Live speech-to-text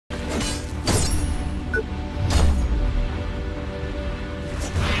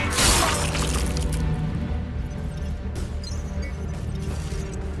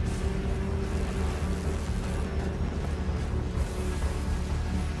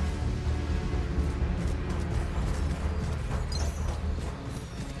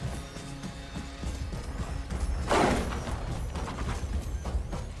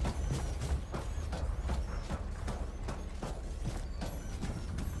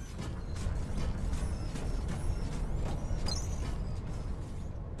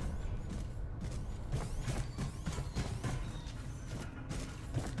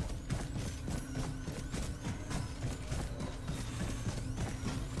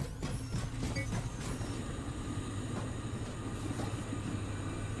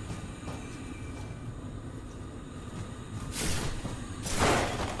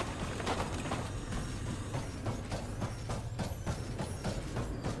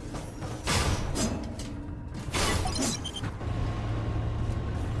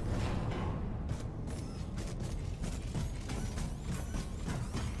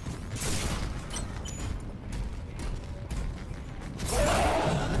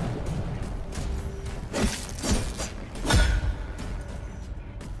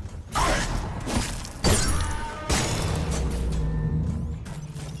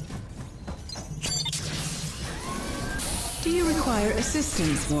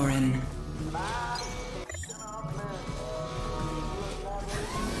assistance, Warren.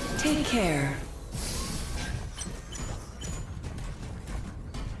 Take care.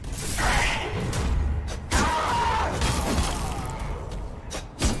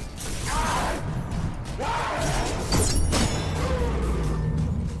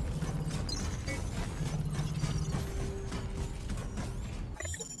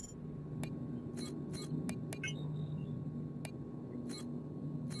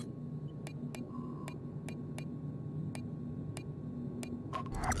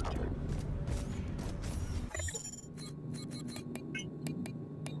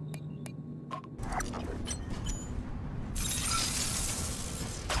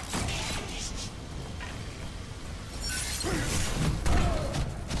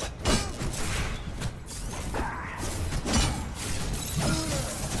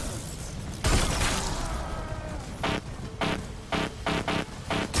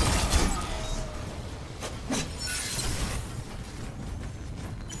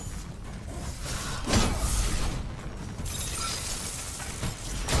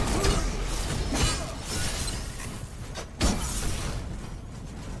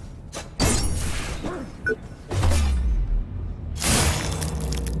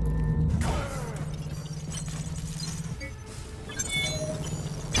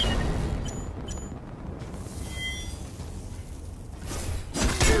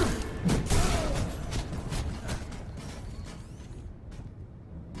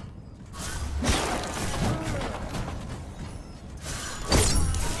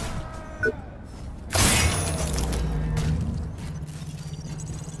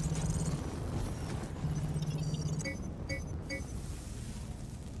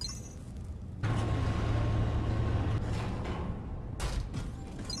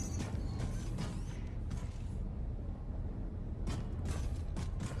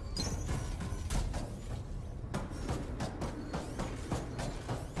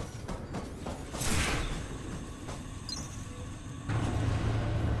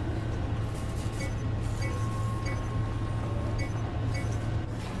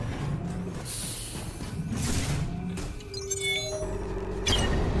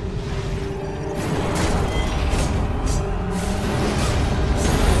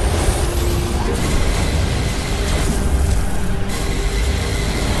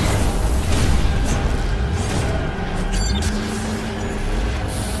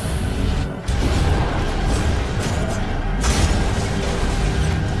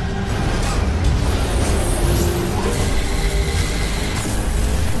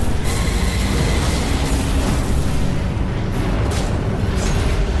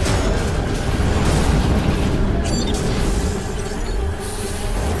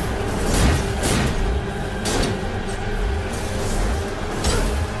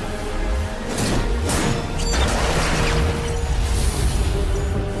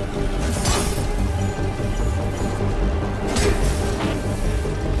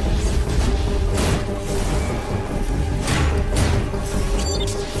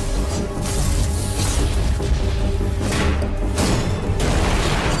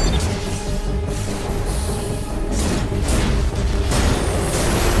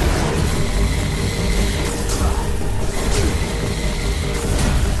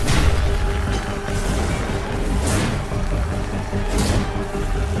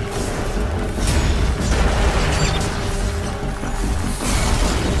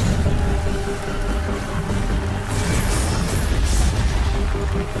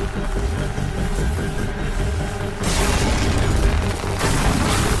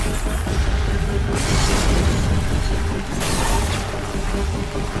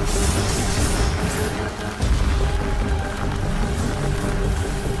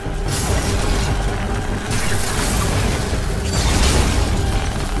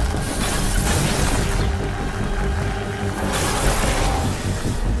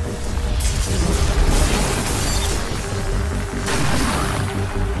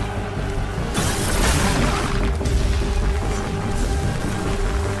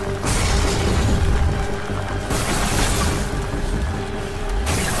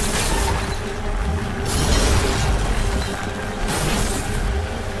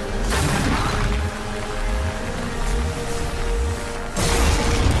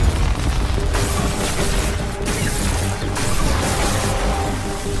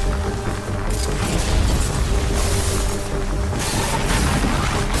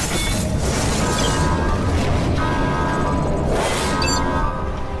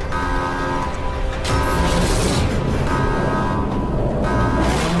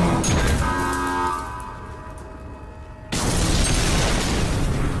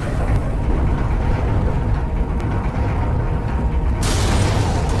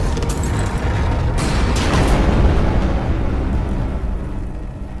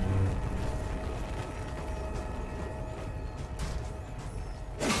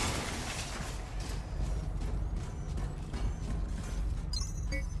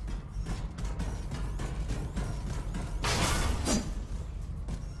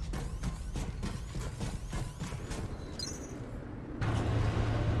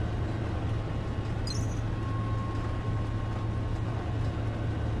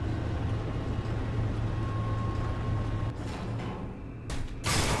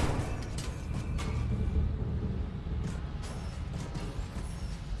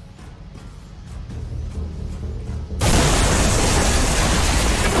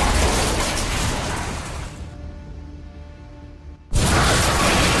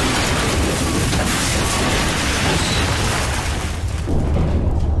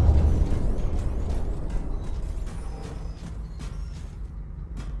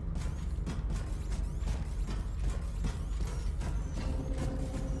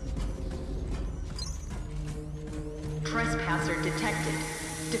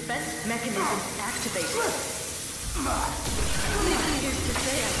 Defense mechanisms activated. Maybe it is to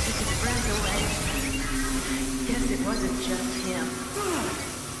say I took his friend away. Guess it wasn't just him.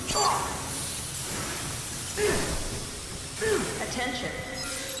 Attention.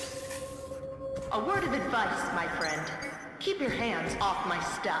 A word of advice, my friend. Keep your hands off my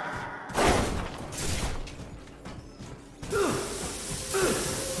stuff.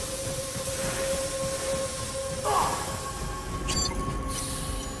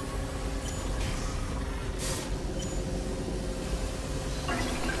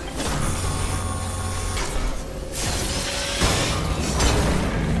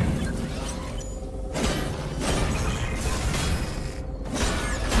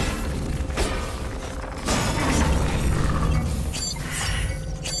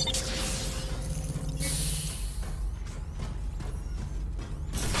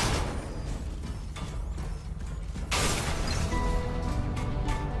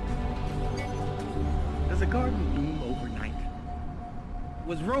 Does a garden bloom overnight?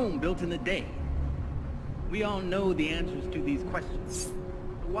 Was Rome built in a day? We all know the answers to these questions.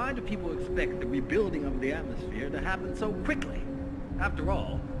 Why do people expect the rebuilding of the atmosphere to happen so quickly? After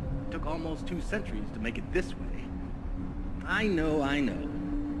all, it took almost 2 centuries to make it this way. I know.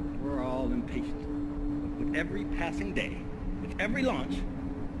 We're all impatient. But with every passing day, with every launch,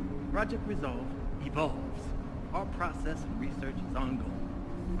 Project Resolve evolves. Our process and research is ongoing.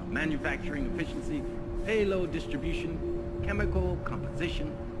 From manufacturing efficiency, payload distribution, chemical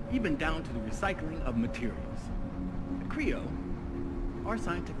composition, even down to the recycling of materials. At Creo, our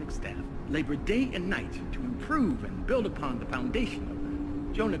scientific staff labor day and night to improve and build upon the foundation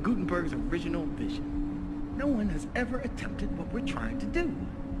of Jonah Gutenberg's original vision. No one has ever attempted what we're trying to do.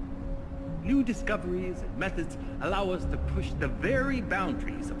 New discoveries and methods allow us to push the very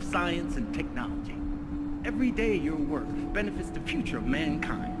boundaries of science and technology. Every day your work benefits the future of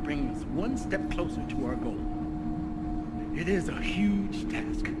mankind, bringing us one step closer to our goal. It is a huge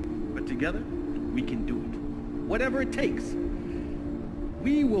task, but together, we can do it. Whatever it takes.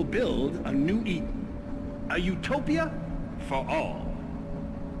 We will build a new Eden, a utopia for all.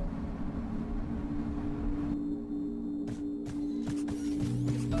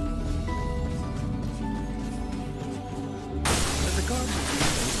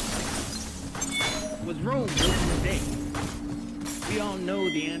 Was Rome built in a day? We all know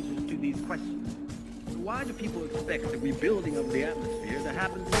the answers to these questions. So why do people expect the rebuilding of the atmosphere to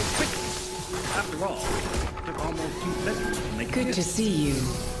happen so quickly? After all, it took almost 2 centuries to make it. Good to see you.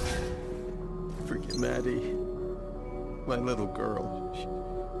 Forget Maddie. My little girl.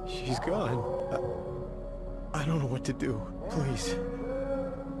 She's gone. I don't know what to do. Please.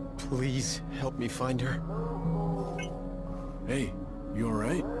 Please help me find her. Hey, you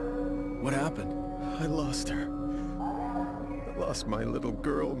alright? What happened? I lost her. I lost my little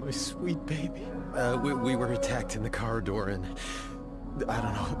girl, my sweet baby. We were attacked in the corridor and... I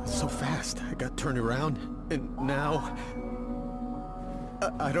don't know, so fast. I got turned around, and now...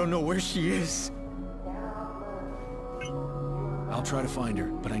 I don't know where she is. I'll try to find her,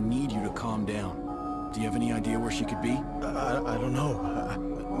 but I need you to calm down. Do you have any idea where she could be? I don't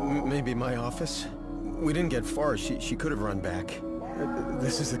know. Maybe my office? We didn't get far. She could have run back.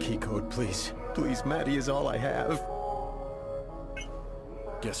 This is the key code, please. Please, Maddie is all I have.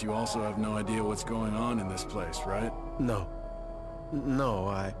 Guess you also have no idea what's going on in this place, right? No,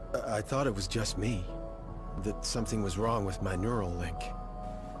 I thought it was just me. That something was wrong with my neural link.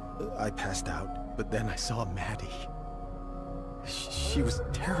 I passed out, but then I saw Maddie. She was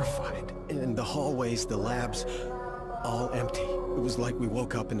terrified. And the hallways, the labs, all empty. It was like we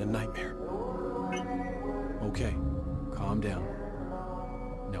woke up in a nightmare. Okay, calm down.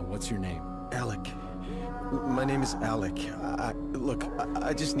 Now, what's your name? Alec. My name is Alec. Look,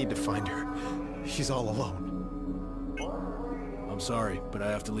 I just need to find her. She's all alone. I'm sorry, but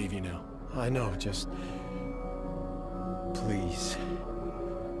I have to leave you now. I know, just... please.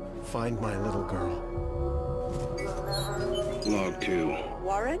 Find my little girl. Log 2.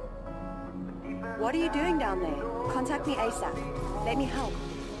 Warren? What are you doing down there? Contact me ASAP. Let me help.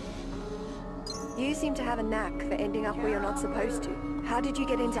 You seem to have a knack for ending up where you're not supposed to. How did you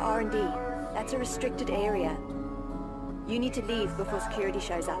get into R&D? That's a restricted area. You need to leave before security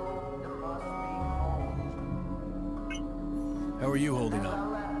shows up. How are you holding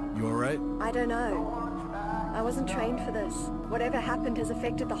up? You alright? I don't know. I wasn't trained for this. Whatever happened has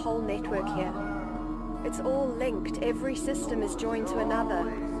affected the whole network here. It's all linked. Every system is joined to another,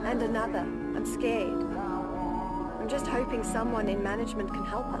 and another. I'm scared. I'm just hoping someone in management can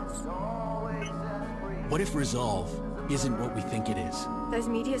help us. What if Resolve isn't what we think it is? Those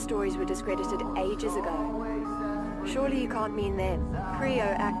media stories were discredited ages ago. Surely you can't mean them.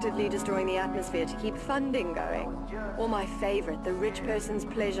 Creo actively destroying the atmosphere to keep funding going. Or my favorite, the rich person's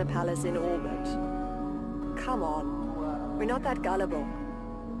pleasure palace in orbit. Come on, we're not that gullible.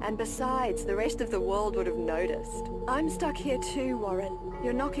 And besides, the rest of the world would have noticed. I'm stuck here too, Warren.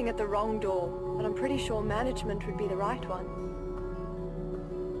 You're knocking at the wrong door, but I'm pretty sure management would be the right one.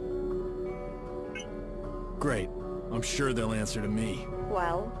 Great. I'm sure they'll answer to me.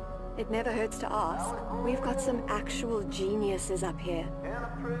 Well, it never hurts to ask. We've got some actual geniuses up here.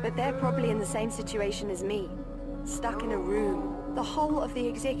 But they're probably in the same situation as me. Stuck in a room. The whole of the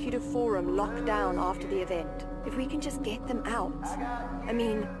executive forum locked down after the event. If we can just get them out. I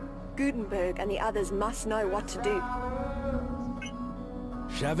mean, Gutenberg and the others must know what to do.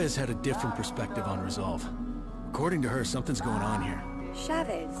 Chavez had a different perspective on Resolve. According to her, something's going on here.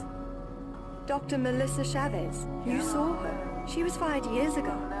 Chavez? Dr. Melissa Chavez. You saw her. She was fired years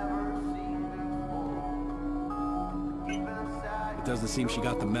ago. It doesn't seem she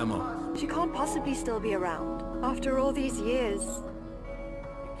got the memo. She can't possibly still be around. After all these years.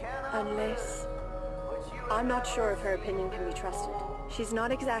 Unless... I'm not sure if her opinion can be trusted. She's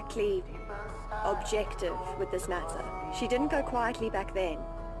not exactly objective with this matter. She didn't go quietly back then.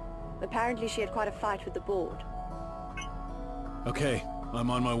 Apparently she had quite a fight with the board. Okay,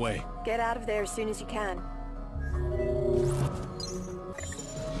 I'm on my way. Get out of there as soon as you can.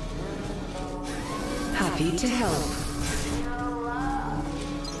 Happy to help.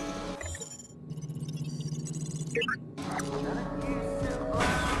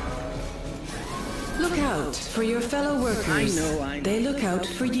 Look out for your fellow workers. I know. They look out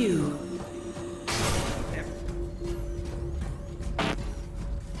for you.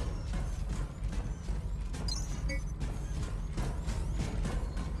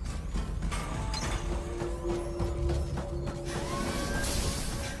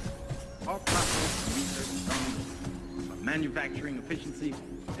 Our process and research from manufacturing efficiency,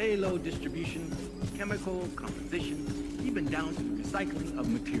 payload distribution, chemical composition, even down to the recycling of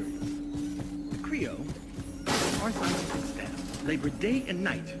materials. Creo, our scientific staff, labored day and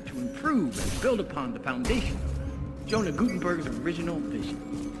night to improve and build upon the foundation of Jonah Gutenberg's original vision.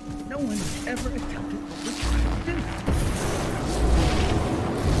 No one has ever attempted what we're trying to do.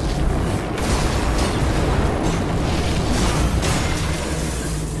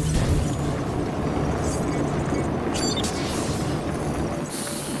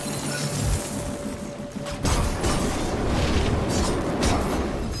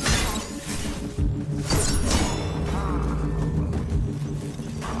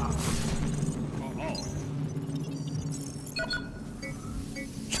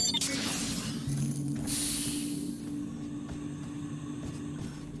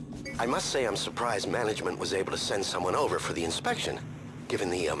 I must say I'm surprised management was able to send someone over for the inspection,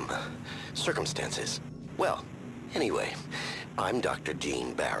 given the, circumstances. Well, anyway, I'm Dr.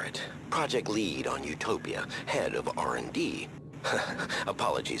 Gene Barrett, project lead on Utopia, head of R&D.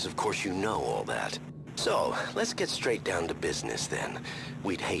 Apologies, of course you know all that. So, let's get straight down to business then.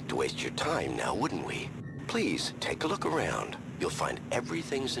 We'd hate to waste your time now, wouldn't we? Please, take a look around. You'll find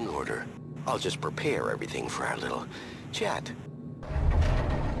everything's in order. I'll just prepare everything for our little chat.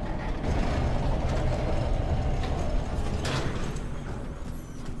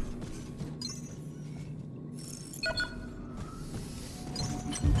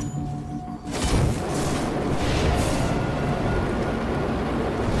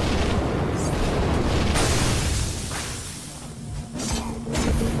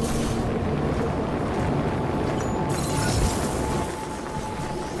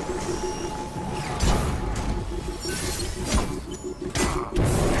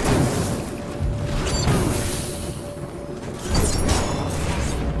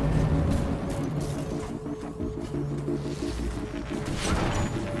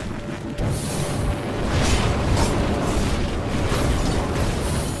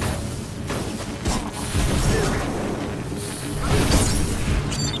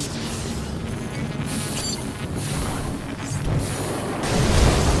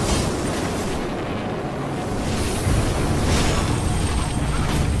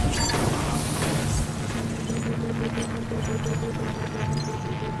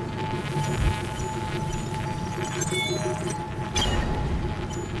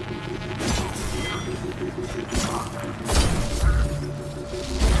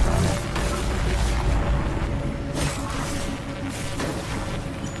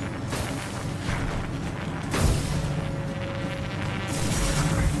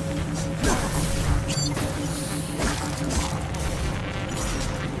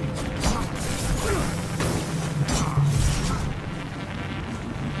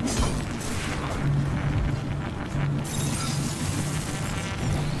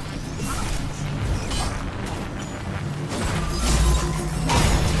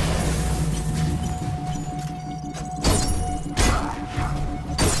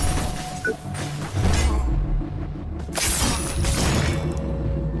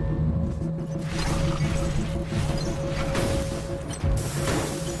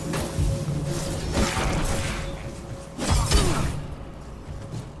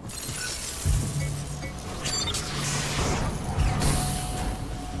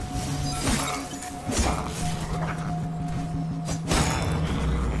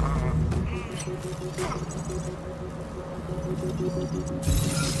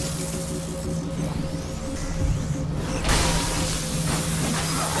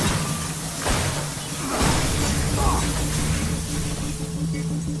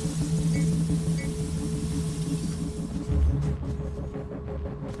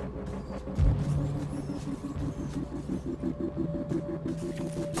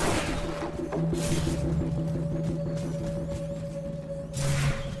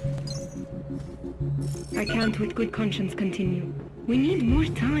 I can't with good conscience continue. We need more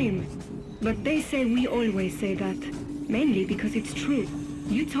time. But they say we always say that. Mainly because it's true.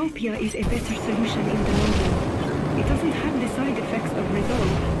 Utopia is a better solution in the long run. It doesn't have the side effects of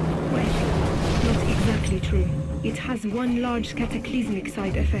resolve. Well, not exactly true. It has one large cataclysmic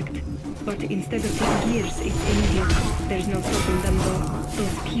side effect. But instead of taking years, it's immediate. There's no stopping them though.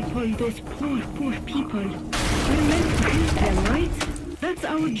 Those people, those poor people. We're meant to help them, right? That's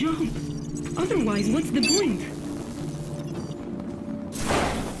our job. Otherwise, what's the point?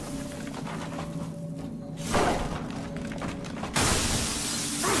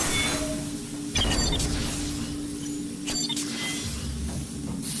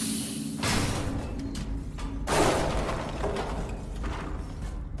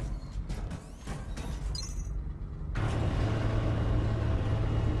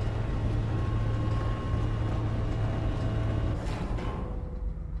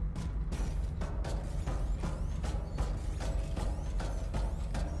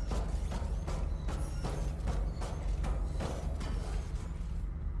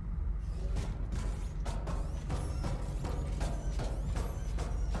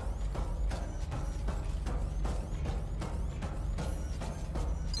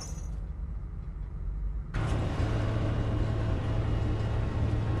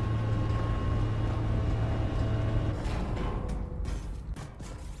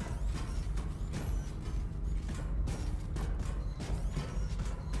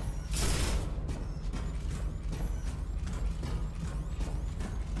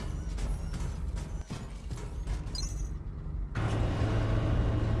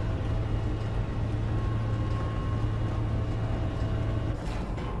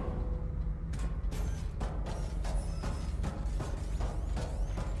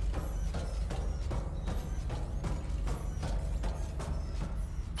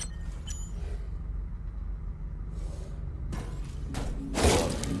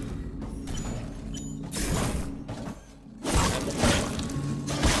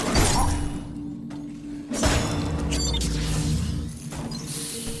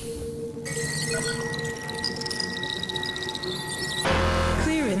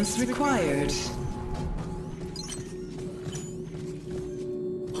 Required.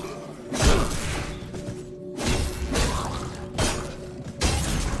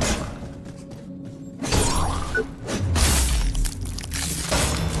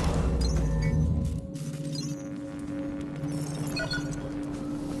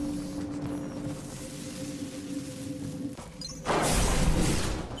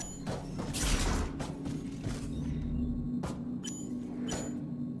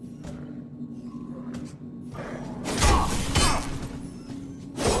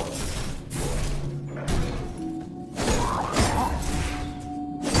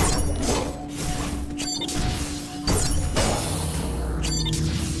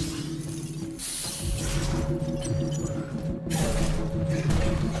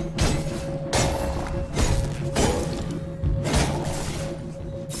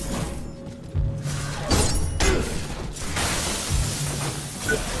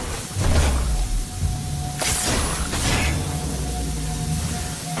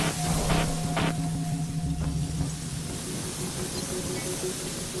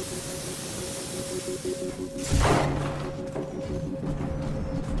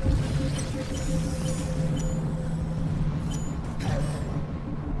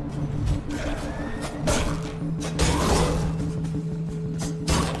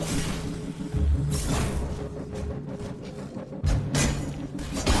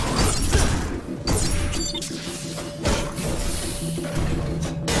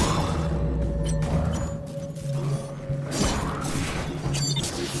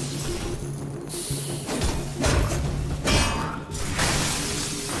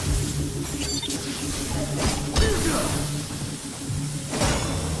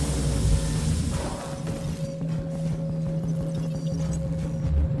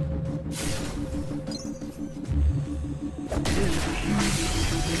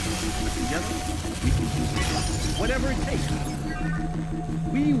 Whatever it takes.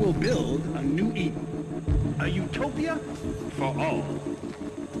 We will build a new Eden. A utopia for all.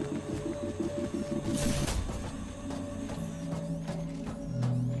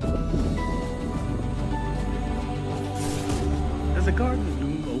 Does a garden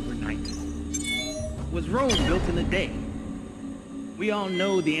bloom overnight? Was Rome built in a day? We all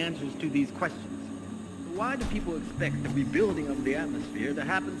know the answers to these questions. Why do people expect the rebuilding of the atmosphere to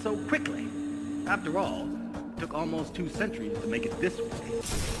happen so quickly? After all, it took almost 2 centuries to make it this way.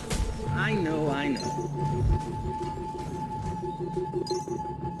 I know.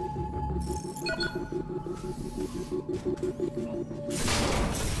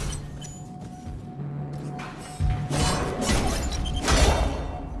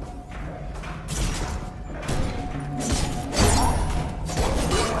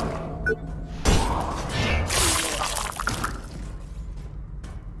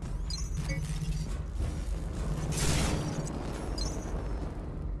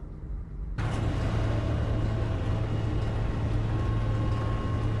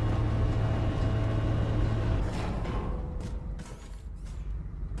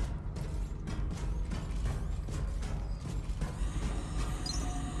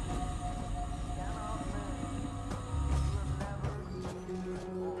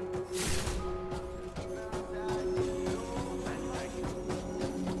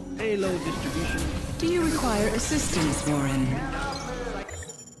 Payload distribution. Do you require assistance, Warren?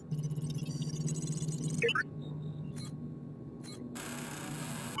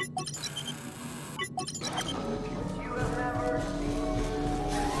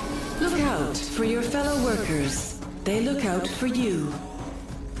 Look out for your fellow workers. They look out for you.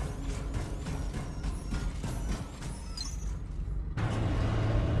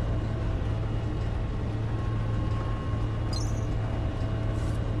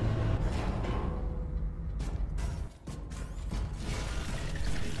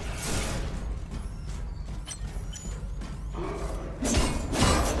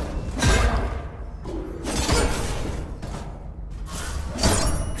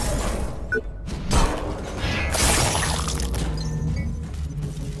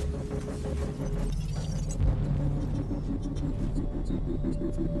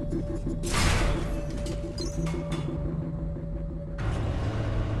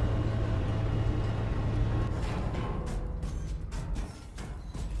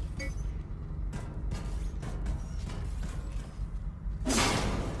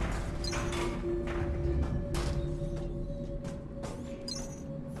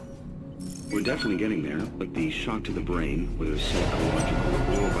 We're definitely getting there, but the shock to the brain, whether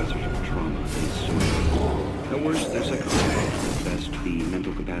psychological or biological trauma, is so real. At worst, they're psychotic. At best, the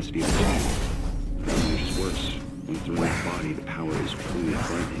mental capacity of the brain. Which is worse. When through the body, the power is truly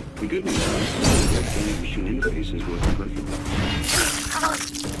frightening. The good news is, the organic machine interfaces work perfectly.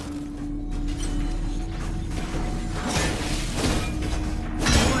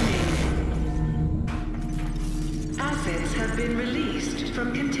 Have been released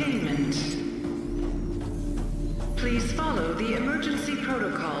from containment. Please follow the emergency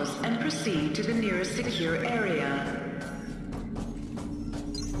protocols and proceed to the nearest secure area.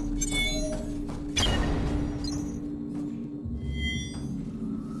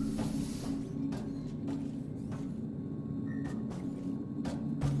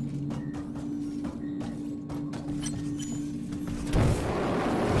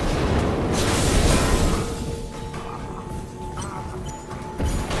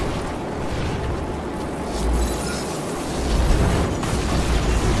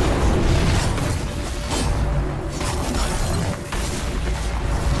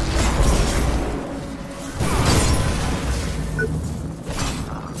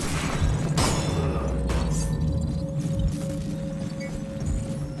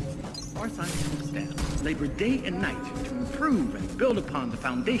 Day and night to improve and build upon the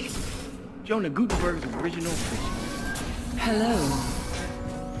foundation. Jonah Gutenberg's original vision. Hello.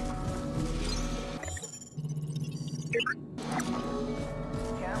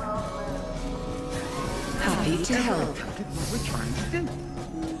 Happy to help. What we're trying to do.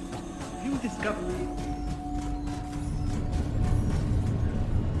 New discovery.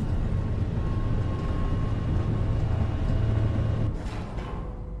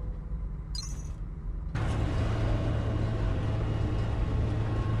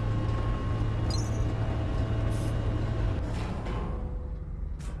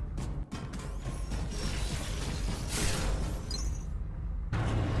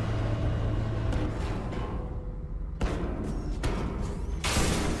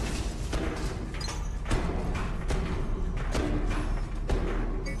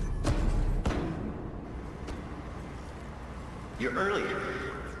 You're early.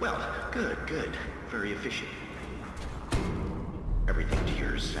 Well, good. Very efficient. Everything to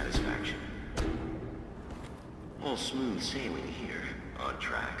your satisfaction. All smooth sailing here. On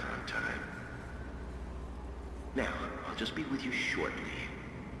track, on time. Now, I'll just be with you shortly.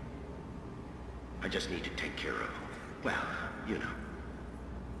 I just need to take care of, well, you know.